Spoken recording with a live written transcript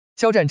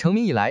肖战成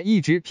名以来一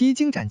直披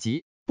荆斩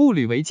棘，步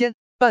履维艰，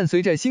伴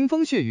随着腥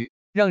风血雨，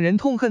让人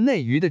痛恨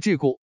内娱的桎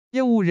梏，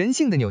厌恶人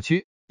性的扭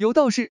曲。有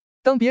道是，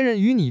当别人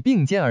与你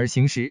并肩而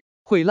行时，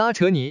会拉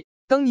扯你；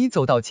当你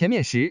走到前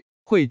面时，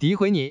会诋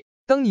毁你；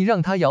当你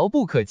让他遥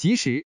不可及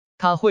时，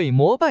他会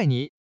膜拜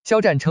你。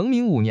肖战成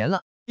名5年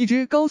了，一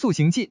直高速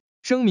行进，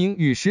声名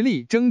与实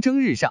力蒸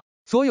蒸日上，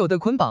所有的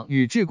捆绑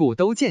与桎梏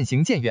都渐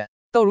行渐远，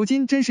到如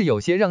今真是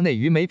有些让内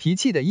娱没脾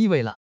气的意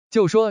味了。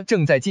就说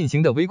正在进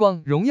行的微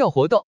光荣耀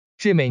活动，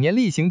是每年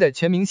例行的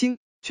全明星、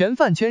全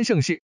饭圈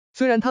盛事，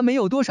虽然它没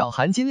有多少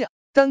含金量，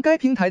但该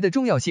平台的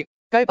重要性，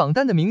该榜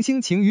单的明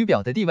星晴雨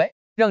表的地位，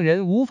让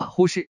人无法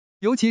忽视，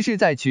尤其是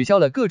在取消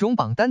了各种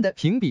榜单的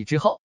评比之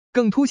后，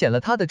更凸显了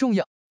它的重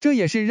要，这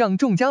也是让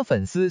众家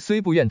粉丝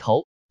虽不愿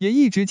投，也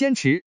一直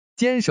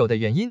坚守的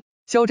原因。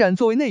肖战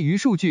作为内娱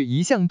数据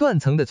一项断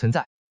层的存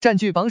在，占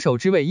据榜首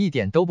之位一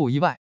点都不意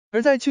外，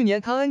而在去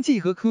年康安季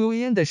和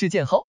QAN 的事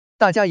件后，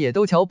大家也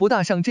都瞧不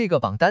大上这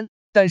个榜单，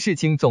但事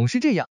情总是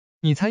这样，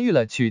你参与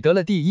了取得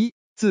了第一，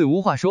自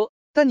无话说，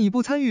但你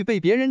不参与被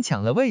别人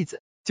抢了位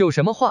子，就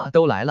什么话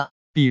都来了，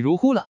比如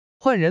呼了、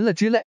换人了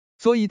之类，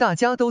所以大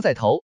家都在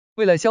投，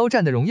为了肖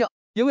战的荣耀，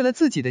也为了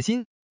自己的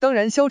心。当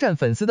然肖战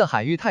粉丝的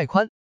海域太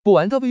宽，不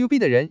玩 WB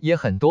的人也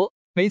很多，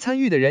没参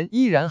与的人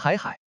依然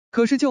海，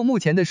可是就目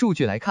前的数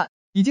据来看，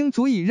已经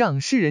足以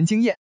让世人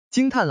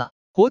惊叹了。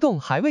活动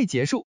还未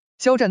结束，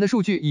肖战的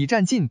数据已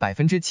占近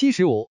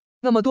 75%，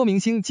 那么多明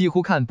星几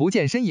乎看不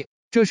见身影，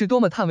这是多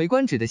么叹为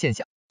观止的现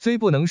象，虽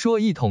不能说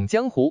一统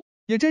江湖，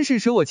也真是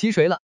舍我其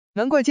谁了。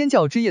难怪尖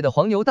叫之夜的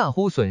黄牛大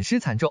呼损失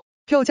惨重，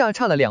票价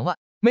差了2万，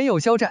没有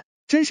肖战，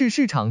真是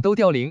市场都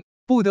凋零。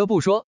不得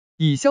不说，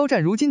以肖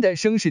战如今的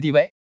声势地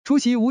位，出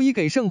席无疑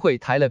给盛会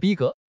抬了逼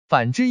格，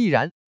反之亦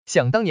然。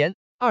想当年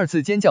2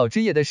次尖叫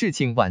之夜的事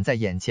情晚在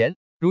眼前，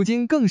如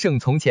今更胜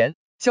从前，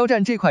肖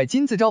战这块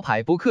金字招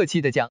牌不客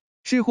气的讲，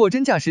是货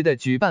真价实的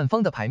举办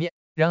方的牌面。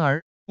然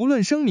而无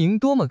论声名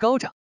多么高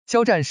涨，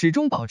肖战始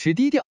终保持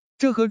低调，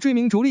这和追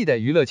名逐利的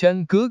娱乐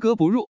圈格格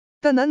不入，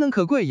但难能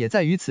可贵也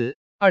在于此。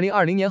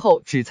2020年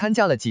后只参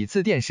加了几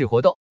次电视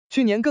活动，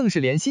去年更是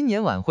连新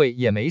年晚会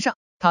也没上。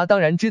他当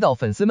然知道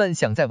粉丝们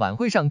想在晚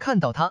会上看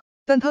到他，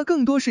但他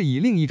更多是以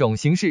另一种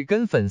形式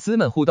跟粉丝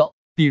们互动，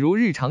比如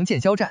日常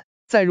见肖战，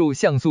再入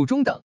像素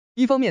中等。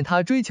一方面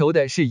他追求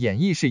的是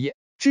演艺事业，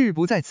志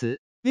不在此，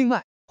另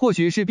外或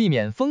许是避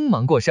免锋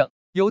芒过盛。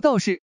有道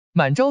是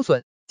满招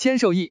损，谦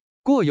受益，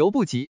过犹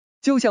不及。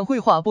就像绘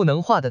画不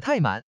能画得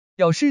太满，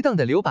要适当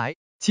的留白，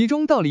其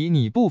中道理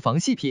你不妨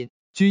细品。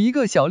举一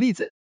个小例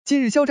子，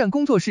近日肖战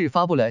工作室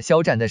发布了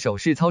肖战的手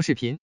势操视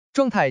频，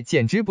状态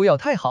简直不要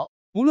太好，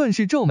无论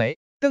是皱眉、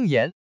瞪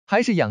眼，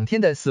还是仰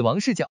天的死亡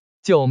视角，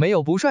就没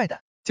有不帅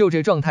的。就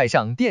这状态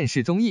上电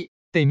视综艺，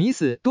得迷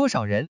死多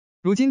少人？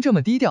如今这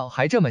么低调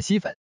还这么吸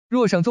粉，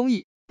若上综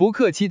艺，不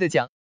客气的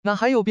讲，那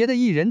还有别的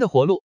艺人的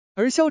活路。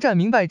而肖战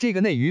明白这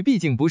个内娱毕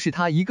竟不是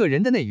他一个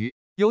人的内娱，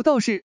有道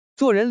是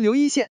做人留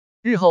一线，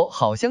日后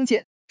好相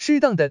见，适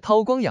当的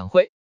韬光养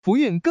晦，福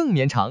运更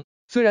绵长。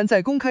虽然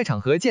在公开场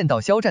合见到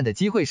肖战的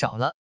机会少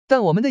了，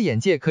但我们的眼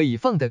界可以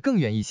放得更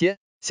远一些，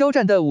肖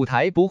战的舞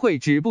台不会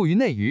止步于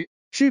内娱，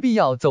势必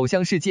要走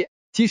向世界。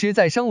其实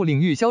在商务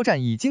领域，肖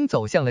战已经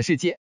走向了世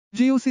界，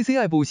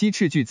 GUCCI 不惜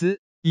斥巨资，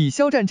以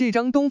肖战这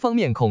张东方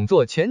面孔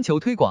做全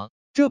球推广，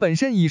这本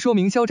身已说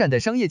明肖战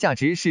的商业价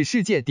值是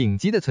世界顶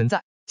级的存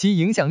在，其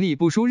影响力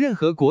不输任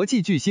何国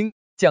际巨星。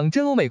讲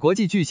真，欧美国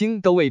际巨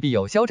星都未必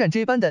有肖战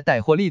这般的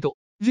带货力度，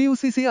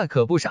 GUCCI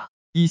可不傻，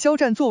以肖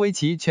战作为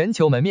其全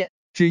球门面，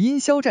只因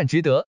肖战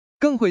值得，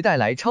更会带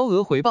来超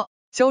额回报。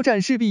肖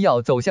战势必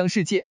要走向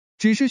世界，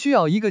只是需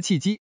要一个契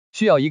机，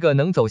需要一个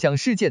能走向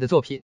世界的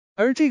作品，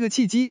而这个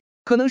契机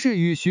可能是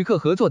与徐克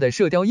合作的《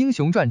射雕英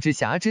雄传之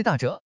侠之大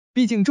者》，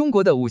毕竟中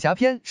国的武侠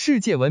片世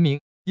界闻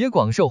名，也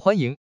广受欢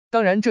迎。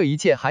当然这一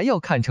切还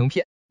要看成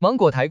片。芒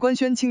果台官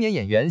宣青年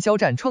演员肖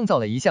战创造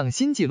了一项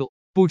新纪录，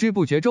不知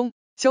不觉中，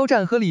肖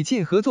战和李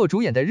沁合作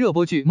主演的热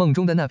播剧《梦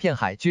中的那片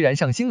海》居然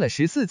上星了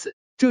14次，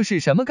这是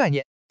什么概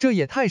念？这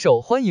也太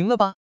受欢迎了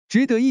吧！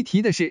值得一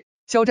提的是，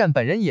肖战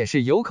本人也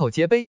是有口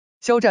皆碑，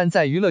肖战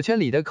在娱乐圈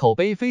里的口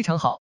碑非常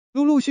好，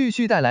陆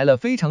续带来了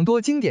非常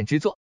多经典之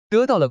作，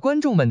得到了观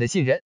众们的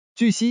信任。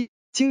据悉，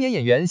青年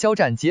演员肖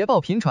战捷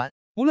报频传，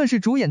无论是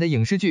主演的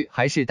影视剧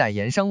还是代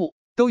言商务，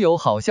都有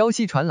好消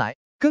息传来，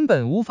根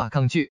本无法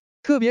抗拒。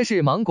特别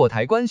是芒果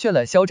台官宣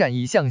了肖战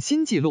一项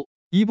新纪录，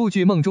一部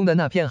剧《梦中的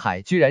那片海》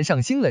居然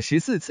上星了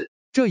14次，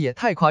这也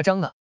太夸张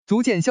了，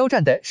足见肖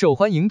战的受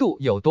欢迎度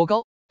有多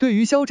高。对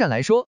于肖战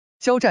来说，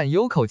肖战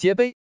有口皆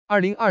碑。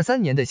2023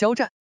年的肖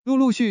战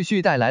陆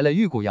续带来了《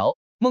玉骨遥》、《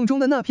梦中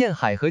的那片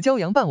海》和《骄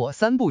阳伴我》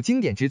3部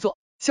经典之作，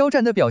肖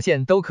战的表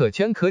现都可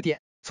圈可点。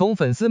从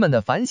粉丝们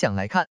的反响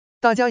来看，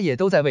大家也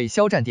都在为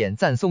肖战点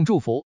赞送祝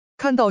福。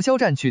看到肖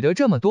战取得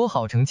这么多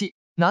好成绩，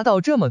拿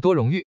到这么多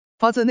荣誉，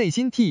发自内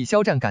心替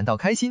肖战感到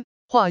开心。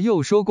话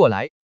又说过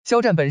来，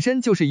肖战本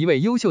身就是一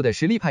位优秀的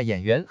实力派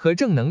演员和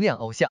正能量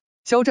偶像，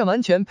肖战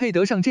完全配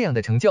得上这样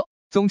的成就。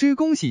总之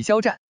恭喜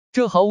肖战，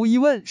这毫无疑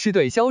问是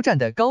对肖战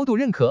的高度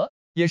认可，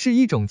也是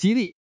一种激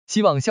励，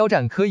希望肖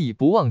战可以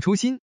不忘初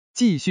心，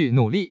继续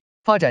努力，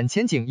发展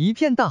前景一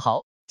片大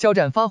好。肖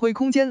战发挥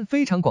空间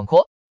非常广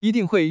阔，一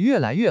定会越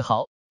来越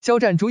好。肖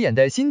战主演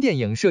的新电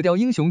影《射雕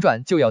英雄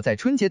传》就要在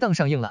春节档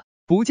上映了，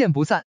不见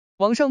不散。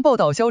网上报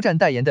道，肖战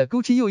代言的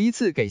Gucci 又一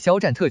次给肖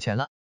战特权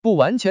了，不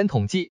完全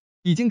统计，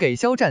已经给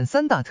肖战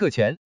3大特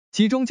权，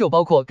其中就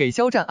包括给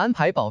肖战安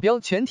排保镖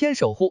全天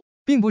守护，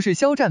并不是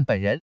肖战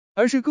本人，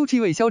而是 Gucci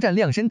为肖战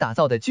量身打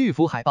造的巨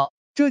幅海报，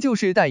这就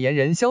是代言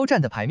人肖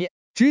战的牌面。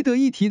值得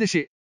一提的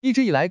是，一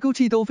直以来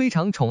Gucci 都非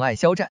常宠爱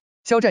肖战，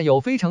肖战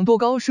有非常多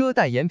高奢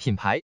代言品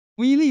牌，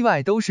无一例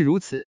外都是如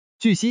此。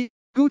据悉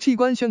 ，Gucci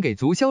官宣给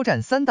足肖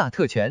战3大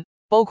特权，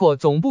包括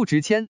总部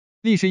直签，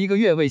历时1个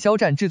月为肖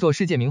战制作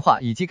世界名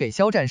画，以及给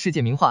肖战世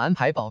界名画安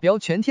排保镖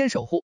全天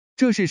守护。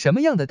这是什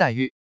么样的待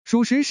遇？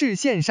属实是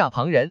羡煞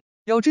旁人。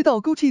要知道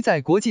Gucci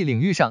在国际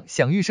领域上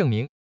享誉盛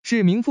名，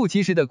是名副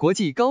其实的国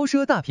际高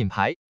奢大品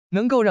牌，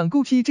能够让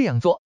Gucci 这样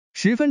做，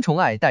十分宠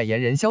爱代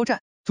言人肖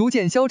战，足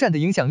见肖战的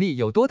影响力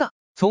有多大。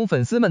从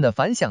粉丝们的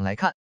反响来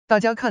看，大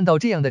家看到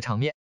这样的场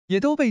面，也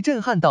都被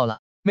震撼到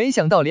了。没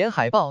想到连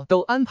海报都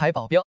安排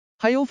保镖，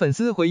还有粉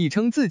丝回忆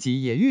称自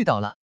己也遇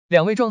到了。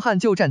2位壮汉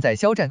就站在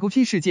肖战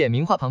Gucci 世界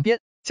名画旁边，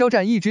肖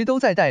战一直都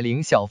在带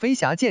领小飞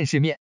侠见世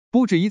面，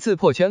不止一次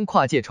破圈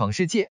跨界闯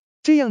世界，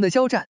这样的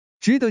肖战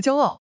值得骄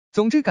傲。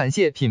总之感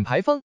谢品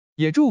牌方，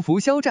也祝福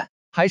肖战。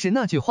还是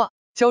那句话，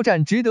肖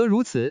战值得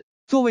如此。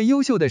作为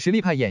优秀的实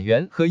力派演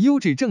员和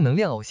优质正能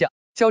量偶像，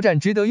肖战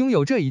值得拥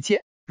有这一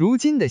切。如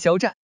今的肖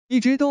战一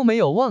直都没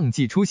有忘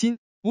记初心，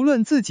无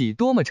论自己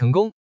多么成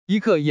功，一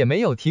刻也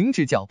没有停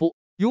止脚步，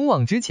勇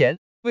往直前，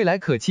未来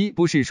可期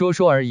不是说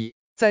说而已。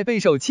在备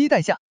受期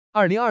待下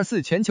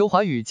，2024全球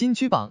华语金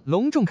曲榜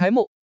隆重开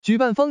幕，举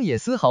办方也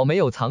丝毫没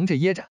有藏着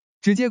掖着，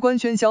直接官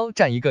宣肖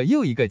战一个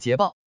又一个捷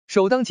报，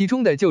首当其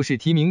冲的就是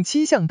提名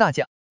7项大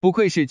奖，不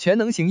愧是全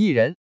能型艺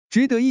人。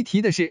值得一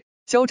提的是，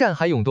肖战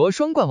还勇夺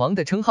双冠王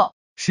的称号，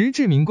实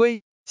至名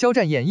归。肖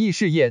战演艺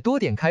事业多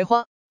点开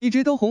花，一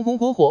直都红红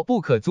火火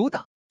不可阻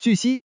挡。据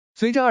悉，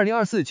随着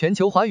2024全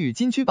球华语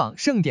金曲榜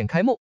盛典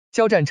开幕，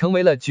肖战成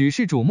为了举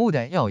世瞩目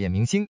的耀眼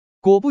明星。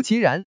果不其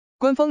然，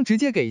官方直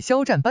接给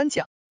肖战颁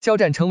奖，肖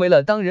战成为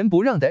了当仁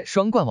不让的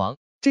双冠王。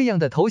这样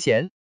的头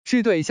衔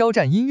是对肖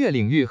战音乐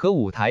领域和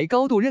舞台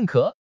高度认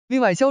可。另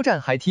外，肖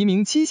战还提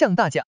名7项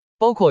大奖，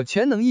包括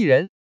全能艺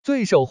人、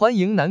最受欢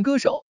迎男歌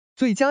手、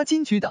最佳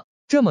金曲等。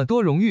这么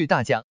多荣誉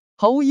大奖，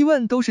毫无疑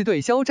问都是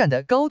对肖战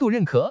的高度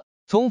认可。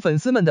从粉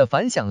丝们的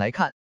反响来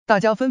看，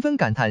大家纷纷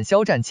感叹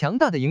肖战强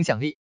大的影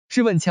响力。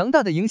试问强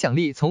大的影响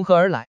力从何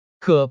而来？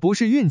可不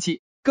是运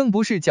气，更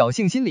不是侥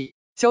幸心理，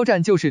肖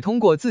战就是通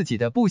过自己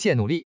的不懈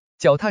努力，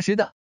脚踏实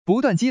的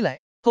不断积累，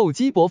厚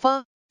积薄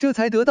发，这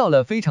才得到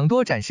了非常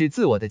多展示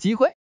自我的机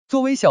会。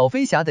作为小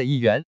飞侠的一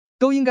员，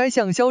都应该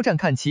向肖战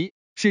看齐，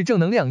是正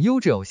能量优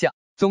质偶像。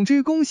总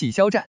之恭喜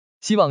肖战，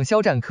希望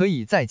肖战可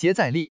以再接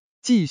再厉，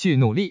继续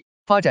努力，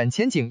发展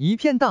前景一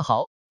片大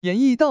好。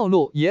演艺道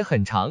路也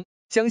很长，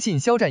相信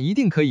肖战一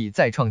定可以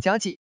再创佳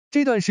绩。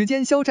这段时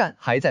间肖战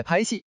还在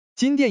拍戏，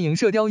新电影《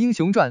射雕英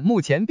雄传》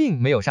目前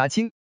并没有杀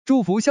青，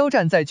祝福肖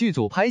战在剧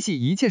组拍戏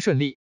一切顺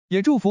利，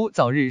也祝福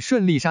早日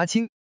顺利杀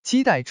青，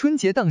期待春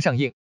节档上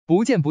映，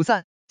不见不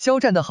散。肖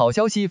战的好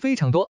消息非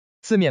常多，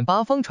四面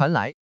八方传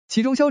来，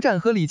其中肖战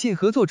和李沁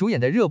合作主演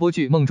的热播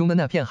剧《梦中的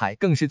那片海》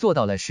更是做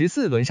到了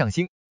14轮上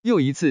星，又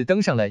一次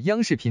登上了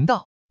央视频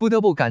道，不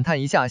得不感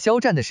叹一下肖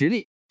战的实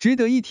力。值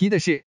得一提的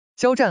是，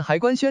肖战还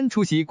官宣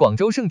出席广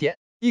州盛典，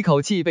一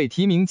口气被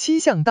提名7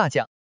项大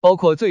奖，包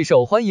括最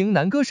受欢迎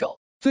男歌手、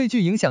最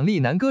具影响力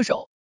男歌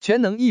手、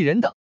全能艺人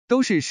等，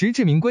都是实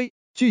至名归。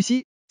据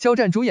悉，肖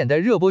战主演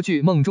的热播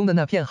剧《梦中的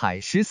那片海》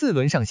14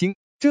轮上星，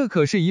这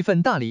可是一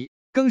份大礼，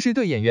更是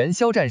对演员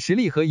肖战实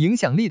力和影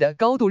响力的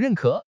高度认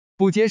可，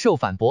不接受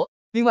反驳。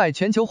另外，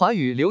全球华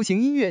语流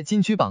行音乐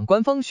金曲榜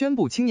官方宣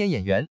布，青年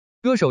演员、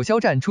歌手肖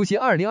战出席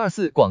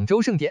2024广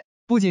州盛典，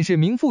不仅是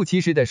名副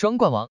其实的双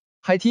冠王，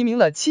还提名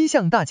了7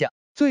项大奖，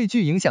最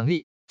具影响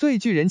力、最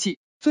具人气、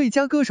最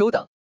佳歌手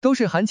等，都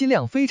是含金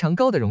量非常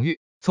高的荣誉。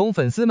从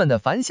粉丝们的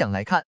反响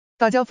来看，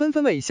大家纷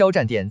纷为肖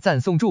战点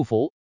赞送祝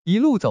福，一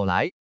路走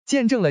来，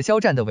见证了肖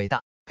战的伟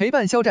大，陪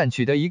伴肖战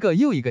取得一个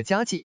又一个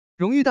佳绩，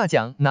荣誉大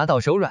奖拿到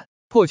手软，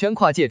破圈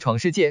跨界闯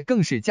世界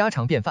更是家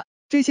常便饭。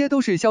这些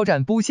都是肖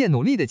战不懈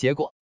努力的结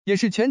果，也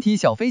是全体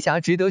小飞侠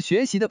值得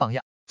学习的榜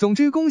样。总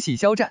之恭喜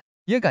肖战，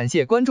也感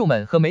谢观众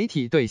们和媒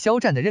体对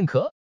肖战的认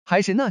可。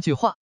还是那句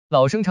话，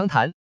老生常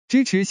谈，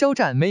支持肖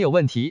战没有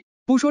问题，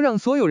不说让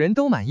所有人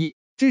都满意，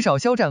至少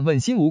肖战问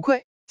心无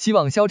愧。希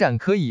望肖战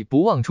可以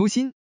不忘初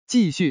心，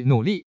继续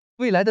努力，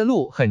未来的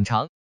路很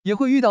长，也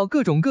会遇到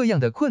各种各样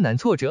的困难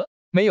挫折，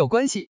没有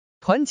关系，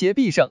团结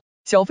必胜，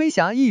小飞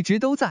侠一直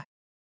都在。